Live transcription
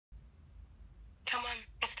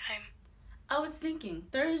thinking,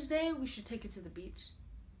 Thursday, we should take it to the beach.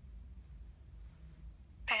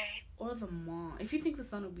 Bae. Or the mall. If you think the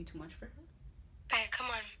sun will be too much for her. Bae, come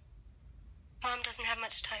on. Mom doesn't have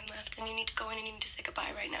much time left, and you need to go in and you need to say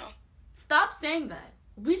goodbye right now. Stop saying that.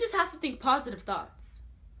 We just have to think positive thoughts.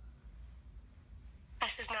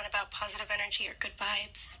 This is not about positive energy or good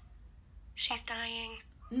vibes. She's dying.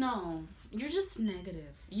 No, you're just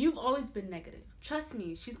negative. You've always been negative. Trust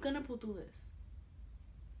me, she's gonna pull through this.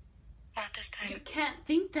 Not this time. You can't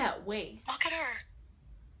think that way. Look at her.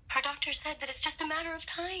 Her doctor said that it's just a matter of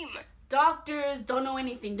time. Doctors don't know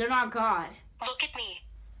anything. They're not God. Look at me.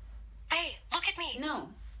 Hey, look at me. No.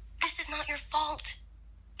 This is not your fault.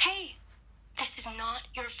 Hey, this is not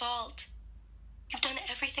your fault. You've done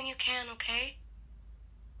everything you can, okay?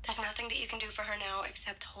 There's nothing that you can do for her now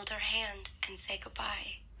except hold her hand and say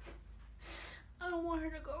goodbye. I don't want her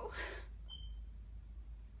to go.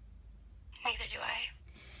 Neither do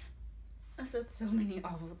I. I said so many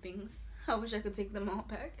awful things. I wish I could take them all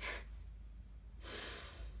back.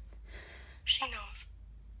 She knows.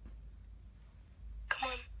 Come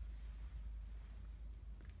on.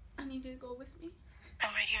 I need you to go with me.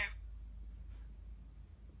 I'm right here.